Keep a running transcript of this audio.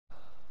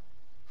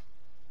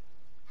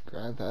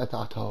Grand Theft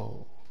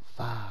Auto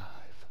 5.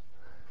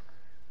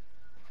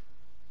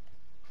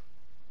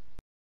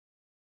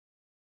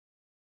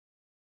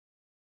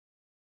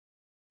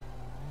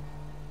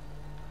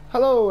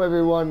 Hello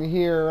everyone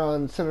here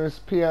on Sinner's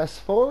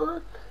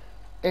PS4,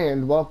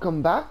 and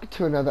welcome back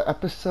to another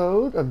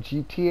episode of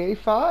GTA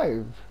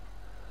 5.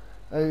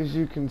 As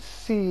you can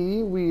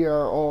see, we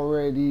are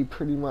already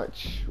pretty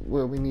much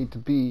where we need to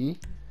be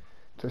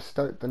to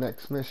start the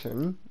next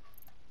mission.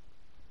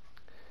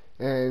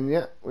 And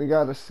yeah, we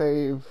gotta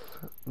save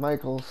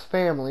Michael's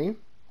family.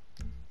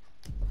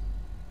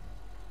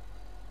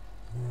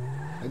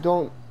 I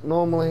don't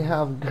normally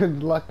have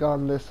good luck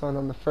on this one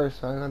on the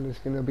first one. I'm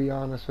just gonna be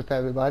honest with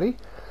everybody.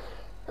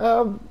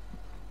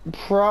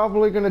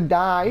 Probably gonna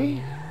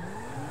die.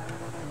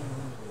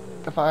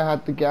 If I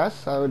had to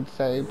guess, I would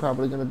say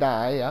probably gonna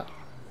die, yeah.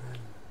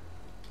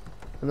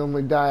 I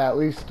normally die at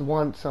least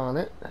once on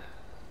it.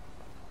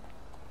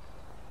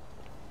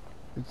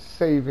 It's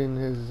saving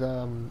his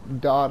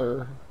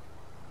daughter.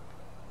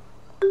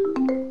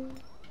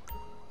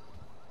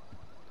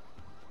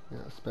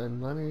 Yeah,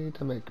 spend money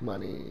to make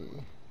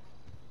money.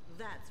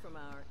 That's from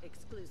our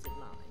exclusive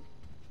line.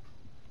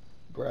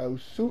 Brow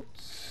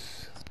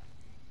suits.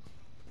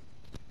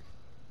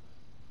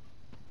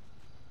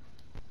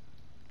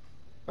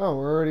 Oh,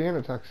 we're already in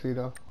a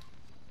tuxedo.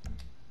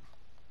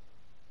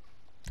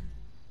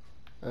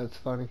 That's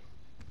funny.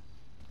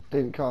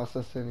 Didn't cost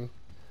us any.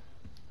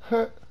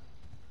 The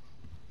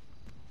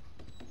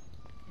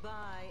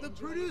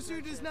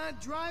producer does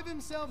not drive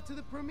himself to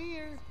the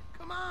premiere.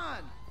 Come on.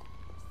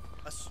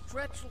 A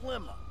stretch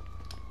limo.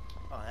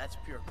 Oh, that's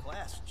pure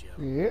class, Jim.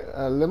 Yeah,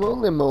 a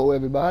limo,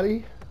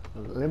 everybody. A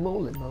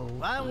limo.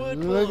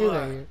 Vinewood Look at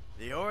Boulevard, that.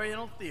 the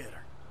Oriental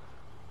Theater.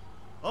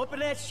 Open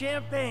that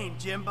champagne,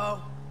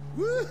 Jimbo.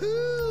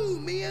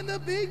 Woohoo! Me and the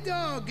big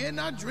dog getting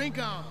our drink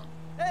on.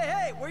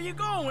 Hey, where you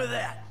going with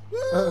that?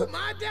 Woo!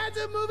 My dad's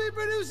a movie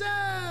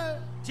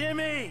producer!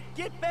 Jimmy,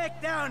 get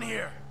back down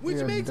here. Which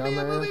Yeah, makes me a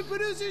dumbass. movie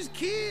producer's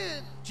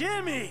kid.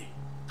 Jimmy!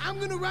 I'm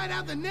gonna ride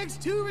out the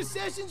next 2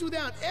 recessions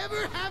without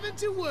ever having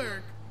to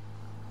work.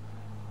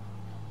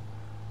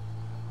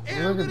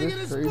 And I'm Look at gonna get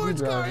this a crazy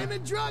sports car driver. and a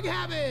drug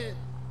habit.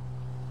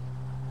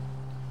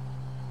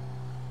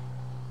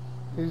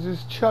 He's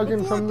just chugging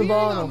Before from the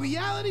appearing on bottle.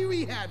 reality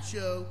rehab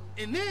show,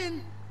 and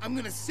then I'm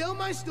gonna sell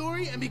my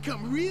story and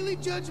become really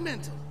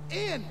judgmental.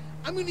 And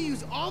I'm gonna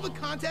use all the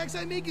contacts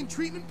I make in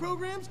treatment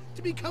programs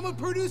to become a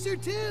producer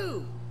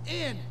too.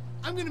 And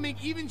I'm gonna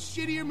make even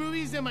shittier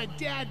movies than my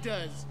dad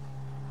does.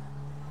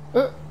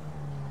 Well,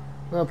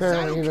 'Cause I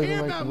apparently he don't doesn't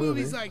care like about the movie.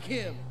 movies like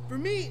him. For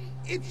me,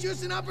 it's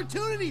just an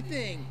opportunity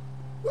thing.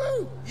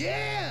 Woo!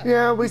 Yeah!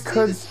 Yeah, we You see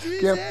could the streets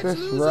skip edge this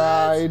losers?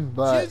 ride,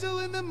 but Chisel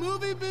in the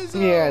movie bizzle.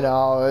 you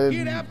know,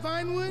 Hear that,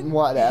 Vinewood?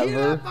 whatever.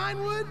 Hear that,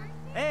 Vinewood?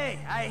 Hey,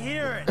 I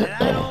hear it, and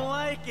I don't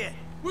like it.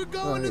 We're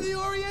going to the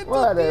Oriental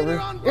whatever. Theater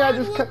on Yeah,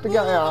 just Vinewood cut the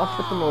guy off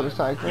with the Boulevard.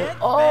 motorcycle. Get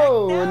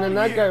Oh, back and then down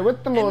that guy here.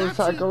 with the And not to,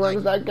 motorcycle like,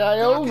 runs that guy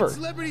gawk at over.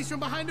 celebrities from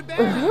behind a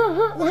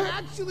barrier. We're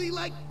actually,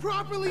 like,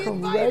 properly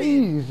invited.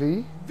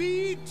 Crazy.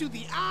 V to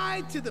the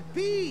I to the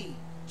P.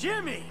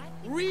 Jimmy!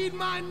 Read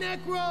my neck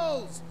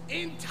rolls.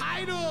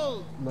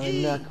 Entitled. My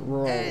neck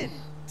rolls.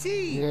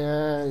 E-N-T.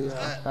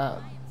 Yeah.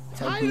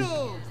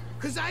 Titled.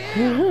 'Cause I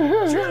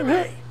am.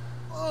 Jimmy!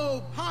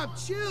 Oh, Pop,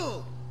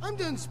 chill. I'm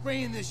done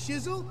spraying this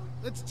shizzle.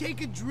 Let's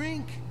take a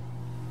drink.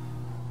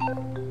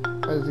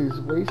 As he's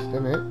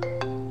wasting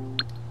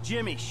it.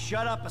 Jimmy,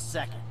 shut up a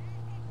second.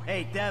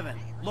 Hey, Devin,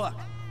 look.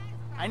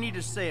 I need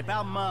to say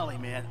about Molly,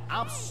 man.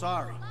 I'm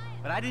sorry,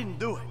 but I didn't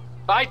do it.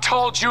 I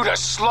told you to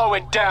slow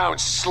it down,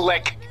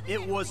 Slick.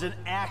 It was an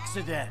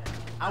accident.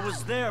 I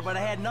was there, but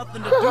I had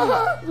nothing to do with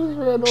it. Just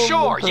ran over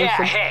Sure, the yeah,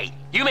 person. hey.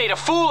 You made a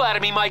fool out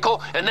of me,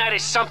 Michael, and that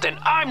is something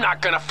I'm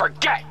not gonna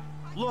forget.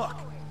 Look,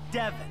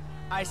 Devin,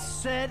 I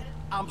said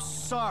I'm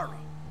sorry.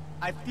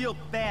 I feel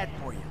bad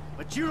for you,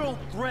 but you don't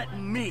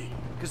threaten me,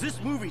 because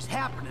this movie's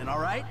happening, all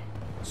right?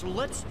 So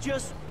let's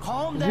just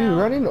calm Is down. he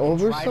running and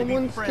over try to be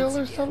someone friends still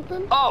or again.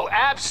 something? Oh,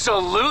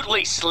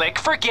 absolutely, Slick.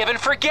 Forgive and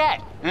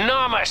forget.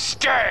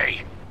 Namaste.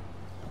 Hey,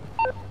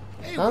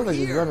 Sounds we're like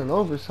he's here. running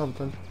over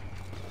something.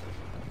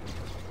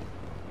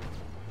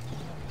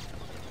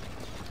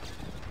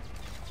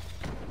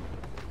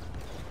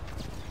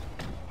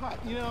 Pop,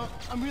 you know,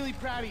 I'm really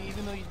proud of you,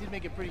 even though you did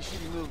make a pretty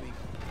shitty movie.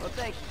 Well,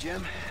 thank you,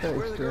 Jim. Thanks,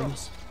 Where are the Jim.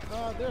 girls?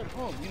 They're at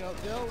home. You know,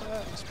 they'll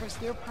express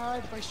their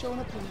pride by showing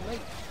up late.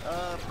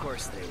 Of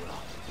course they will.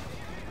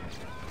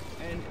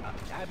 And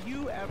have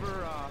you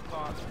ever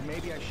thought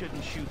maybe I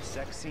shouldn't shoot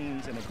sex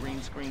scenes in a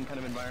green screen kind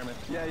of environment?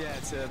 Yeah,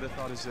 it's the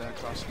thought has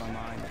crossed my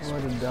mind.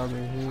 What a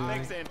dummy he is.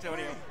 Thanks,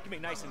 Antonio. Give me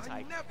nice and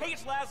tight. Hey,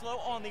 it's Laszlo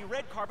on the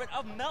red carpet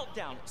of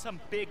Meltdown. Some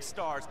big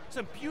stars,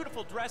 some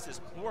beautiful dresses.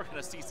 We're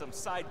gonna see some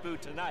side boob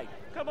tonight.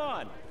 Come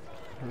on.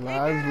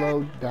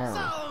 Laszlo down.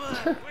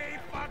 Solomon! We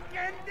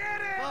fucking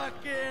did it!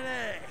 Fucking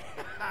A!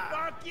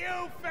 Fuck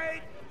you,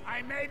 Fate!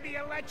 I may be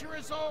a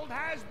lecherous old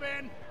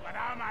has-been, but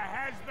I'm a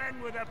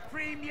has-been with a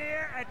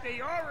premiere at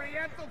the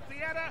Oriental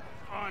Theater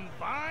on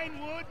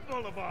Vinewood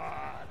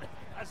Boulevard.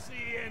 I'll see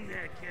you in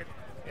there, kid.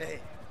 Hey,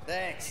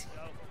 Thanks.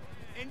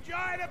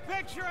 Enjoy the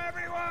picture,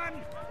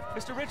 everyone!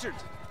 Mr.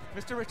 Richards!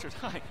 Mr. Richards,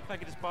 hi. If I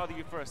could just bother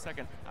you for a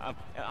second.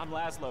 I'm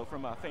Laszlo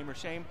from Fame or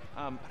Shame,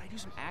 but I do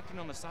some acting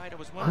on the side. I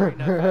was wondering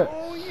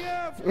Oh,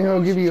 yeah, of He'll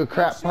course. give you a should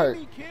crap see part.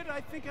 me, kid. I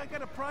think I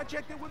got a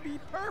project that would be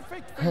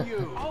perfect for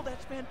you. Oh,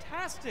 that's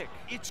fantastic.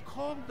 It's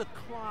called The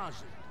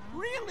Closet.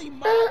 Really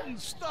modern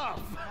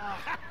stuff.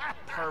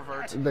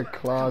 Pervert. The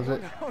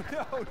closet. No,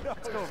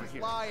 over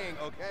here. lying,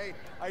 okay?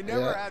 I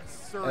never had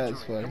surgery.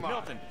 That's funny. Come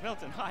on.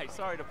 Milton, hi.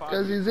 Sorry to bother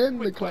you. 'Cause he's in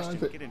Quick the question.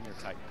 closet. Get in here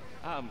tight.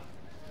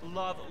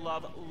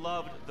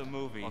 Loved the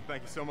movie. Oh,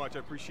 thank you so much. I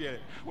appreciate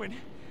it.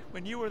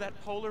 When you were that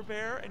polar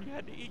bear and you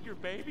had to eat your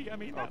baby, I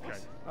mean, that Okay.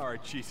 was... All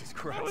right, Jesus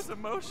Christ. That was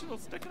emotional.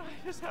 Can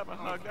I just have a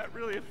hug? That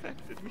really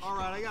affected me. All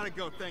right, I gotta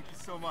go. Thank you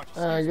so much.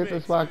 Alright, get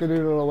Excuse this me.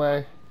 wackadoodle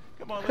away.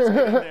 Come on, let's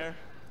get in there.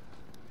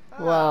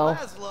 Wow.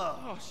 Laszlo.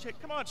 Oh,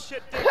 shit. Come on,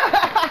 shit, Dick.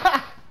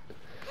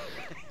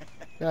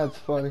 That's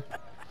funny.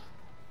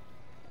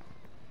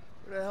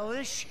 Where the hell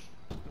is she?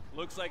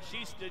 Looks like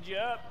she stood you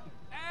up.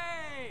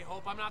 Hey,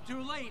 hope I'm not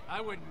too late.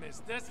 I wouldn't miss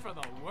this for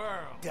the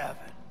world. Devin,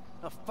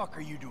 the fuck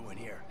are you doing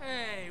here?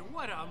 Hey,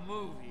 what a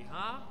movie,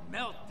 huh?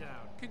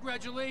 Meltdown.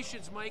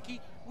 Congratulations,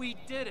 Mikey. We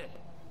did it.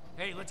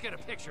 Hey, let's get a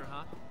picture,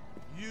 huh?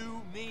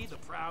 You, me, the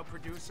proud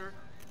producer.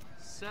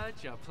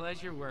 Such a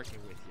pleasure working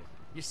with you.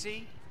 You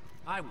see,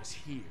 I was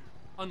here.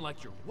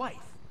 Unlike your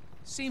wife.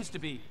 Seems to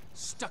be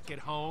stuck at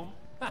home.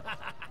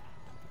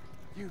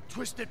 You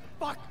twisted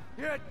fuck!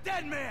 You're a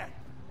dead man!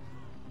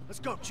 Let's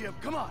go, Jim.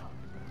 Come on.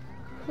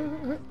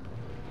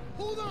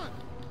 Hold on.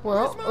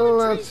 Well, Where's Mom and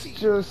let's Tracy?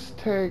 just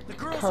take The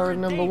girls are card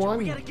in number danger. We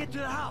one. gotta get to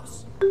the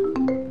house.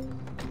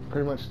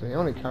 Pretty much the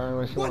only card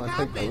unless you What want to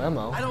take the happened?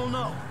 limo. I don't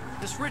know.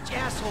 This rich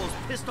asshole is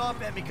pissed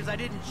off at me because I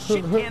didn't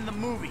shit can the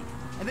movie.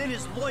 And then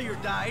his lawyer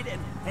died, and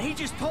he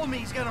just told me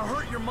he's gonna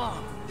hurt your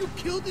mom. You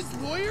killed his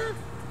lawyer?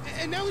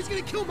 And now he's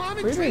gonna kill Mom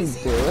and We didn't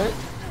Tracy? do it.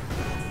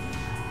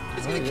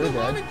 He's Oh, gonna you're kill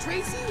Mom dead. and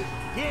Tracy?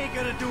 He ain't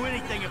gonna do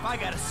anything if I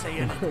gotta say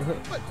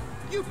anything. But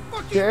you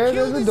fucking Dead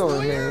killed as a his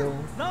lawyer?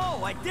 doornail.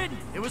 No, I didn't.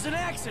 It was an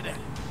accident.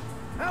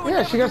 I would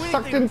Yeah, she never got do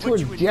sucked anything to into a put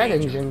you in jet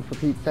danger. engine for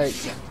Pete's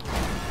sake.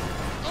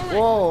 All right.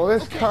 Whoa,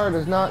 this Okay. car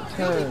does not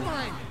They'll be turn.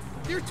 fine.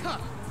 They're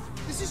tough.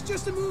 This is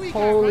just a movie guy,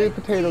 Holy right?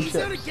 potato He's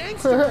not a chips.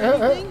 gangster or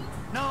anything.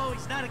 No,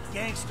 he's not a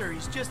gangster.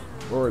 He's just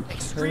Or it's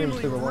turning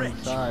extremely to the one rich.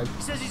 side.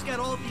 He says he's got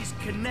all these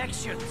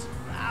connections.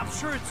 I'm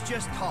sure it's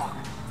just talk.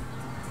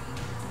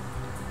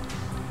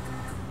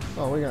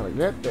 Oh, we gotta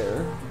get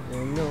there.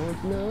 And no,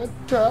 it's not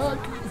talk.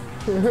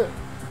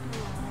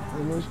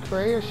 Almost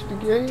crashed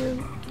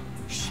again.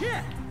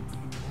 Shit!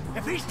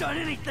 If he's done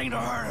anything to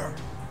hurt her.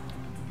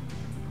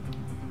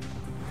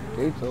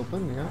 Gates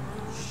open, yeah.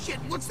 Shit,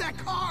 what's that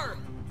car?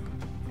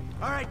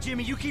 All right,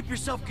 Jimmy, you keep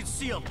yourself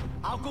concealed.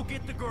 I'll go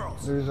get the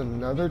girls. There's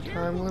another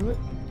time limit.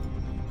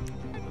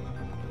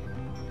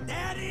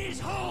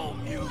 Daddy's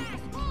home, you.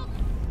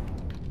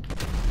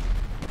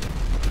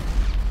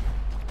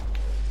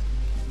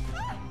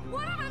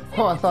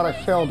 Oh, I thought I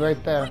failed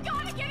right there.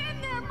 Gotta get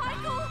in there,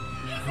 Michael!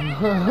 He's in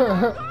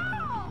there!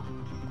 Girl!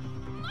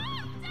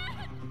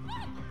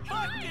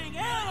 Fucking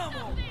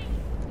animal!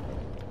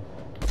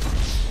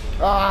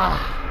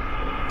 Ah.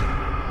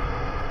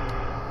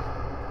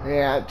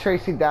 Yeah,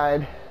 Tracy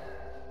died.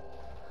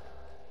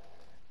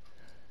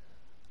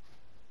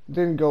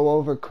 Didn't go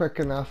over quick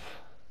enough.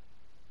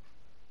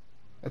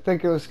 I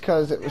think it was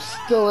because it was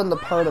still in the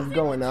part of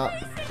going up.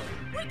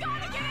 We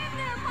gotta get in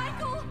there,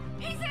 Michael!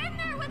 He's in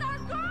there with our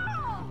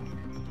girl!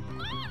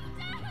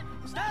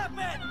 Stop it!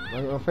 Am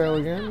I gonna fail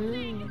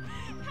again?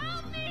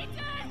 Help me,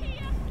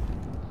 Daddy!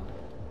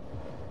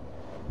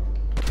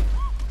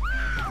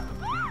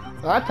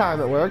 That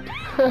time it worked.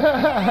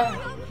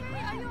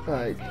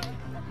 Like,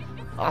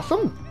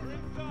 awesome.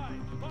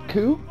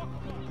 Cool.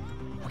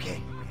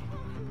 Okay.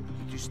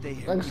 You just stay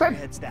here. Like I Keep your said,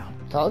 heads down.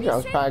 told you I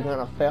was probably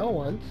gonna fail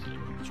once.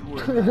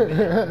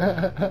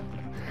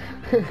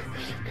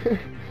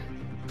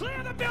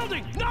 Clear the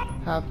building! Nope!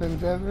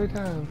 Happens every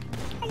time.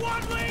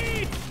 One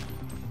lead!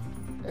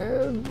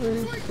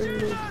 Every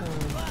single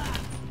time.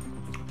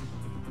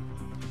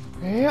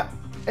 Yeah,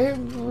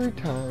 every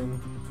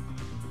time.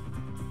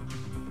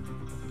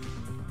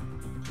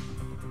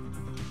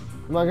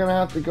 Am I gonna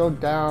have to go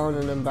down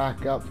and then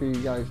back up for you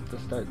guys to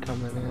start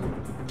coming in?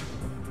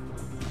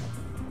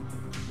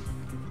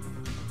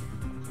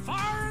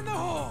 Fire in the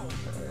hole!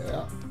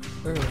 Yeah,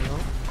 there we go.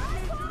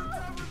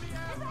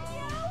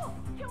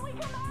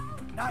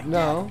 Not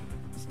No,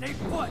 yet. Stay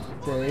put.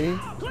 stay.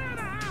 Clear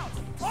the house!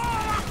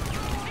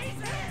 Oh!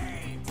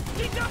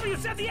 Easy! DW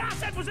said the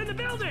asset was in the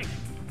building!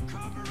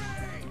 Cover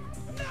me!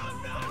 No!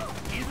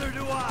 Neither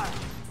do I.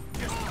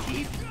 Just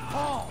keep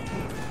calm.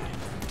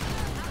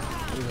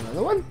 There's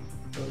another one?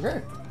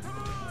 Okay.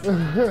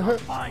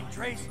 Fine,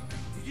 Tracy.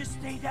 You just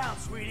stay down,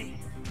 sweetie.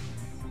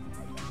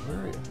 Where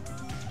are you?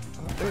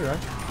 Oh, there you are.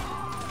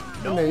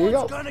 No And there you one's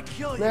go. gonna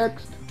kill you.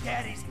 Next.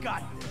 Daddy's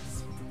got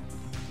this.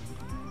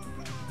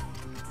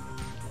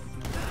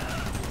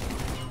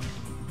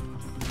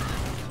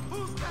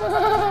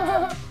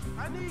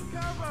 I need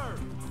cover!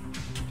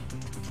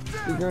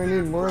 You're gonna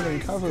need more than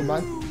cover,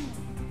 bud.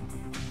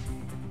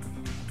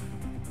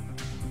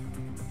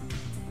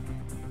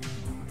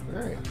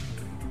 Where are you?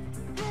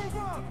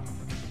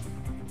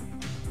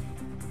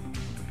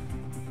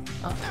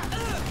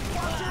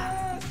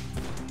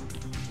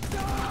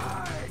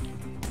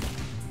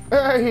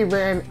 He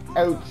ran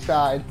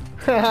outside.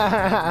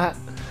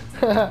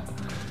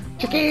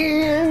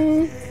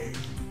 Chicken!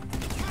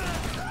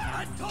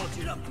 I told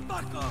you to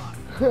fuck off!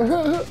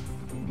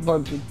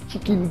 Bunch of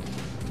chickens.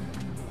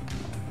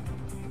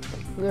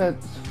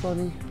 That's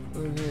funny.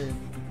 Okay.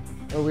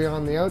 Are we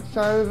on the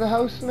outside of the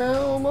house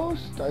now,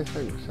 almost? I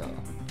think so.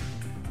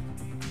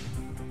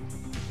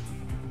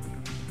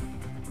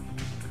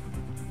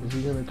 Is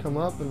he gonna come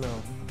up or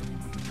no?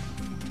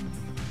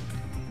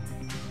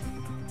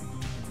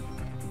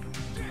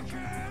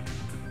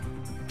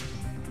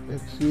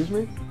 Excuse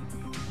me?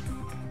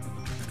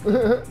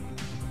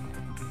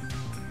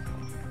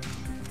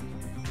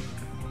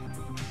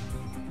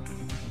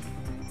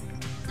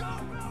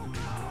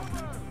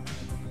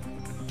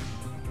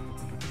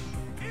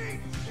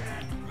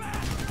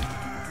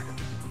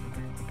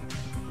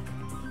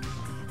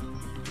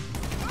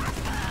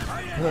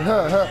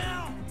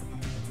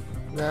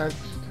 Next.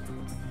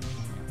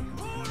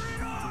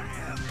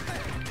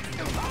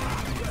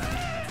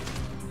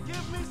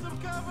 Give me some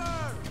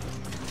cover!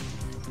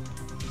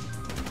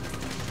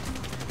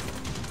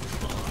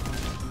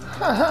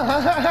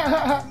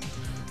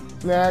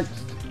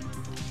 Next.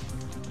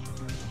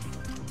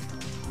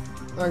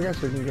 I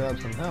guess we can grab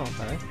some health,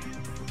 eh?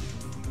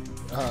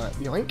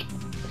 Yoink.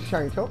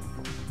 Shiny kill.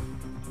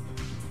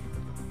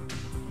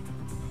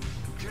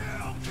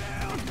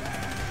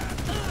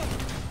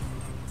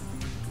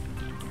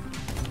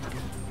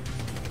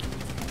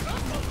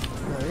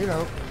 No, you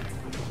don't.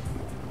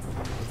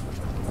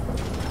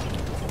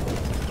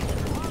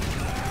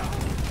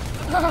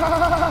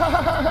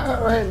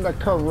 Right in the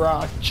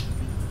crotch.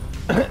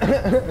 I'm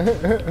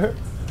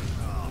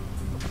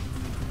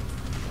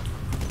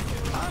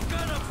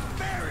gonna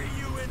bury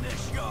you in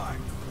this yard.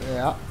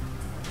 Yeah.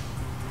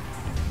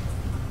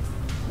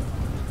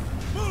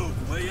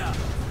 Move, will ya?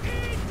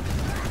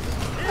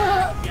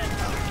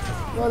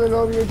 Running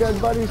over your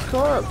dead buddy's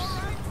corpse.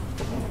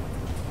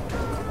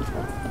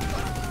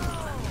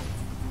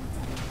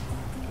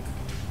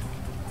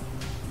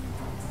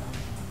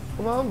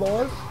 Come on,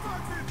 boys.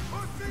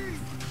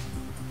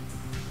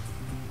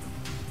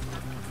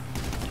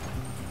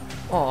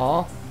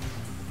 Aw,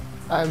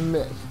 I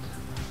missed.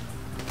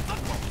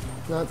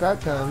 Not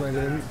that time, I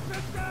didn't.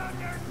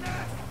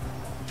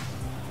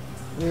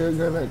 You're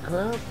gonna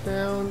cramp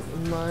down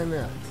my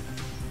neck.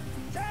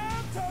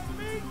 Time to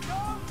meet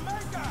your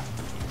maker!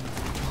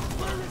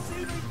 We're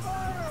receiving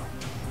fire!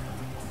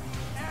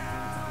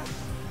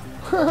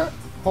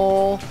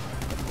 Hole.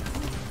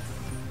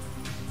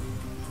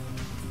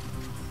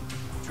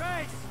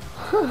 Trace!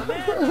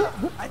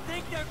 Amanda, I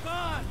think they're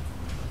gone!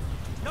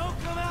 Don't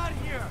come out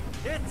here!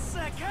 It's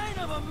kind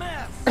of a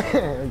mess!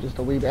 Just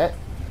a wee bit.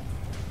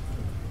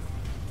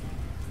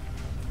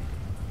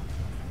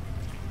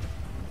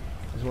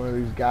 Is one of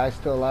these guys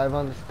still alive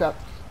on the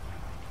steps?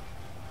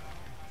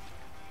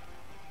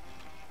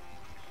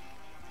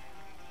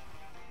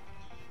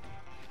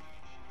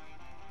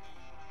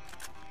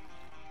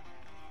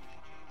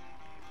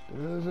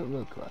 Doesn't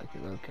look like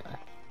it, okay.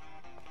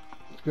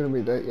 It's gonna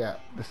be the, yeah,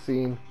 the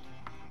scene.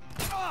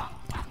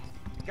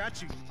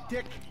 Got you,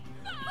 dick.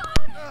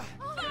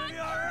 It's gonna be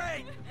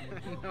alright!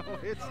 No,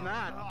 it's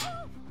not.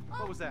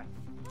 What was that?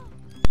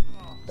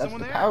 That's Someone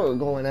the there? power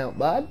going out,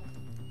 bud.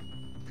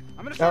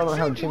 I'm gonna I start don't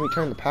know how shooting. Jimmy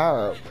turned the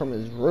power out from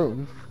his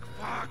room,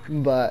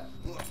 but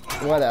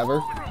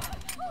whatever.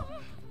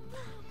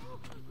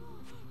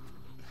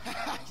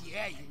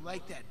 Yeah, you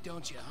like that,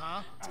 don't you,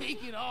 huh?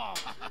 Take it all.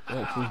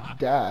 That's his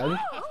dad.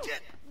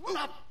 Get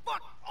the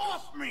fuck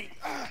off me!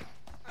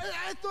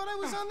 I thought I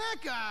was on that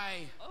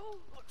guy.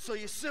 So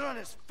you sit on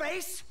his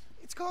face?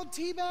 It's called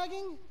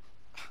teabagging.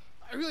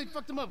 I really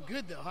fucked him up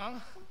good, though, huh?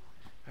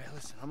 Alright,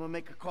 listen, I'm gonna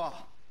make a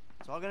call.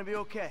 It's all gonna be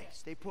okay.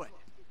 Stay put.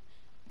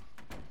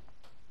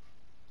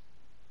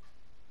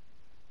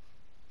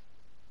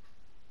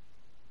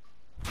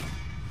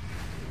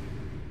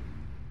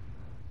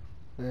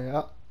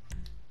 Yeah.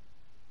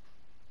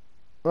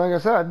 Like I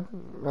said,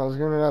 I was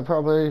gonna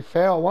probably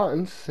fail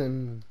once,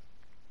 and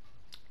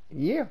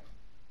yeah,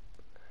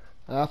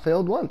 I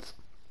failed once.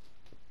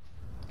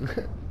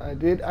 I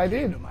did.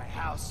 Came to my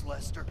house,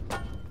 Lester.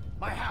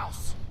 My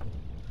house.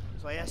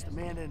 So I asked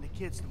Amanda and the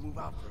kids to move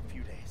out for a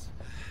few days.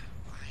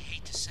 I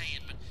hate to say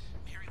it, but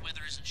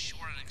Merriweather isn't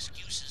short on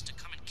excuses to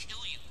come and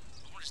kill you.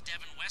 Nor is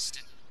Devin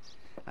Weston.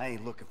 I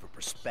ain't looking for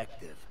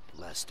perspective,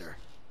 Lester.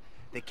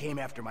 They came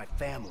after my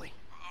family.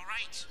 All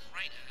right,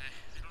 right.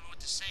 I don't know what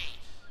to say.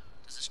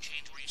 Does this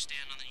change where you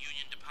stand on the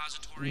Union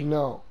Depository?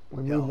 No,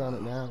 we moved on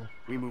it now.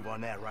 We move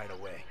on that right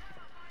away.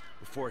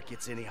 Before it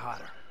gets any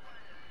hotter.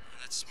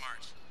 That's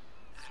smart.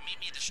 Meet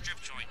me at the strip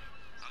joint.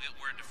 I'll get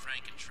word to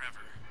Frank and Trevor.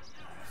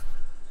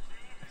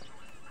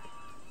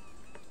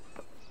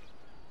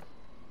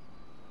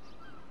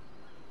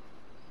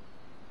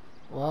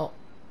 Well,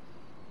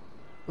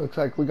 Looks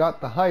like we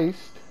got the heist.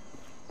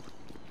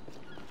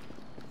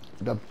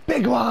 The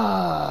big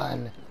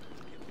one!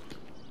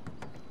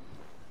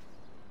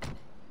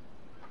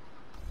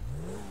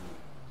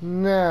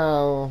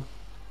 Now,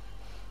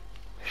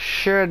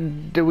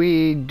 should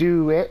we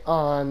do it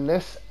on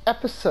this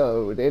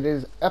episode? It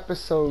is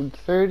episode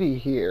 30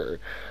 here.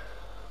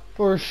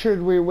 Or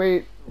should we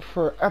wait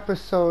for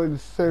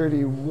episode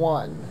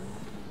 31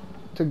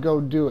 to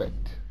go do it?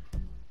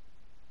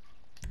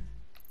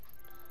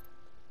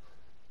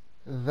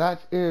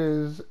 That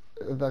is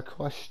the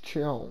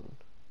question.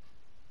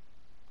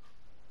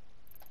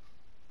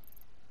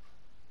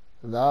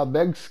 The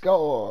big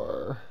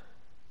score.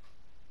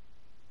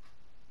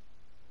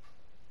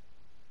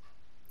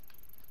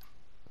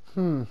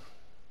 I'm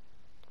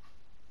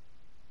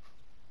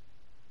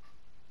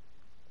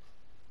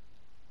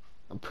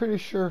pretty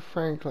sure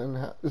Franklin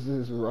has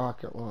his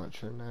rocket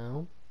launcher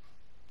now.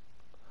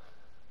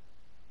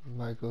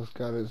 Michael's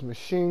got his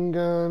machine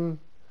gun,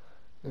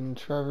 and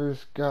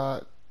Trevor's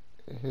got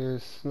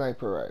his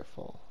sniper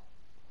rifle.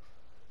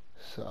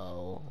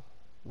 So,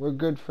 we're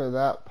good for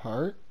that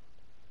part.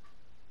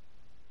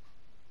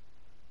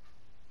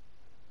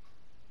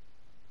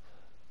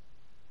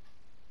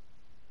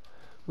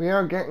 We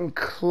are getting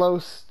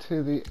close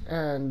to the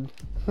end.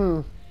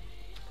 I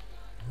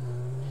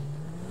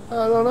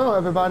don't know,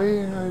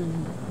 everybody.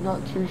 I'm not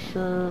too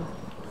sure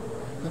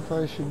if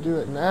I should do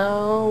it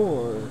now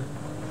or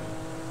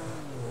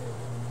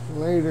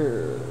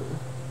later.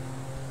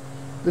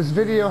 This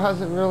video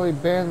hasn't really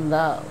been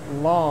that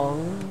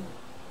long,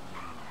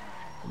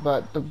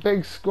 but the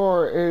big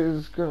score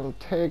is going to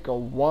take a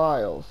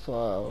while,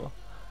 so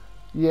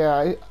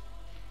yeah,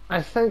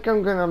 I think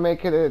I'm going to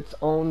make it its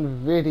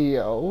own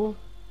video.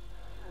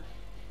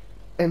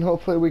 And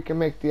hopefully we can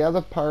make the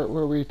other part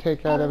where we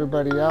take out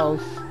everybody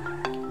else.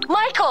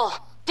 Michael,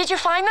 did you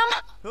find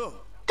them? Who?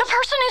 The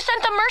person who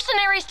sent the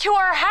mercenaries to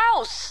our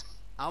house.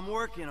 I'm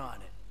working on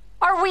it.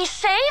 Are we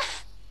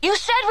safe? You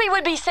said we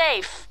would be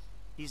safe.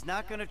 He's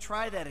not gonna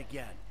try that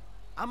again.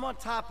 I'm on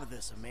top of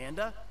this,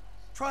 Amanda.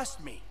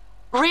 Trust me.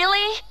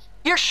 Really?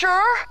 You're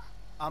sure?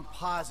 I'm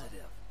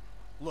positive.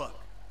 Look,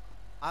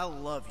 I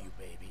love you,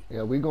 baby.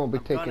 Yeah, we're gonna be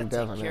taking Devin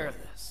Devin take care out.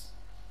 of this.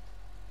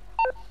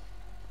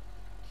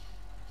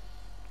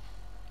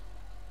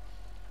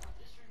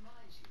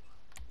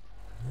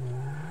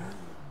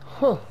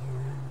 Huh.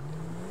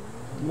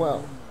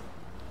 Well,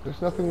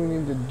 there's nothing we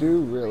need to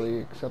do really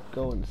except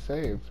go and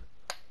save.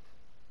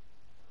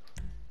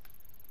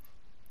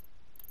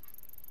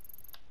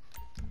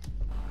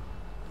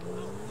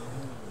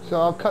 So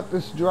I'll cut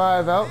this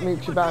drive out,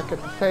 meet you back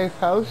at the safe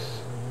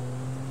house.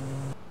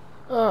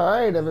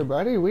 Alright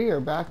everybody, we are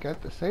back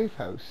at the safe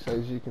house,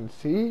 as you can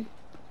see.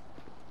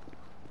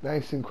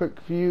 Nice and quick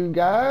for you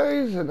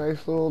guys, a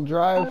nice little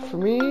drive for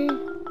me.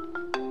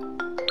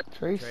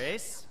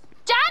 Trace?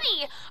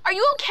 Daddy, are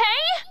you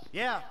okay?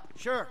 Yeah,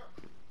 sure.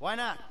 Why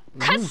not?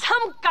 Cause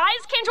some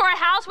guys came to our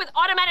house with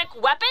automatic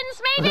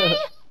weapons, maybe?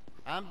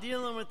 I'm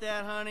dealing with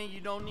that, honey.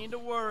 You don't need to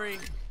worry.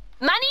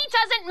 Money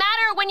doesn't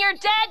matter when you're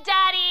dead,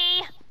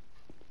 Daddy.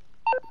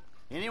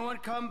 Anyone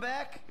come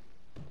back?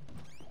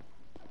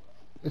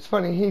 It's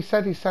funny, he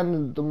said he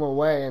sent them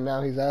away, and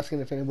now he's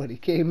asking if anybody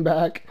came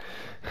back.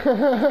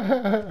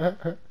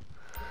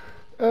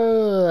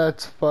 Oh,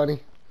 that's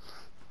funny.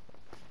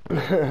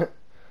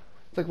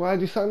 It's like,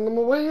 why'd you send them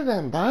away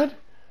then, bud?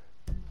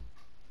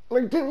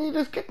 Like, didn't you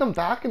just get them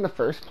back in the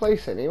first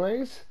place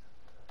anyways?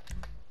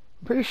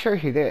 I'm pretty sure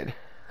he did.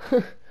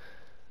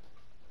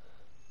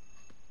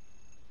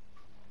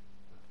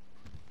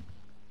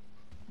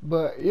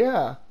 But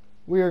yeah,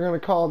 we are going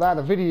to call that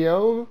a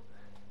video.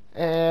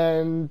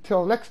 And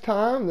till next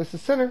time, this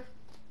is Sinner.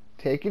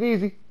 Take it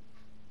easy.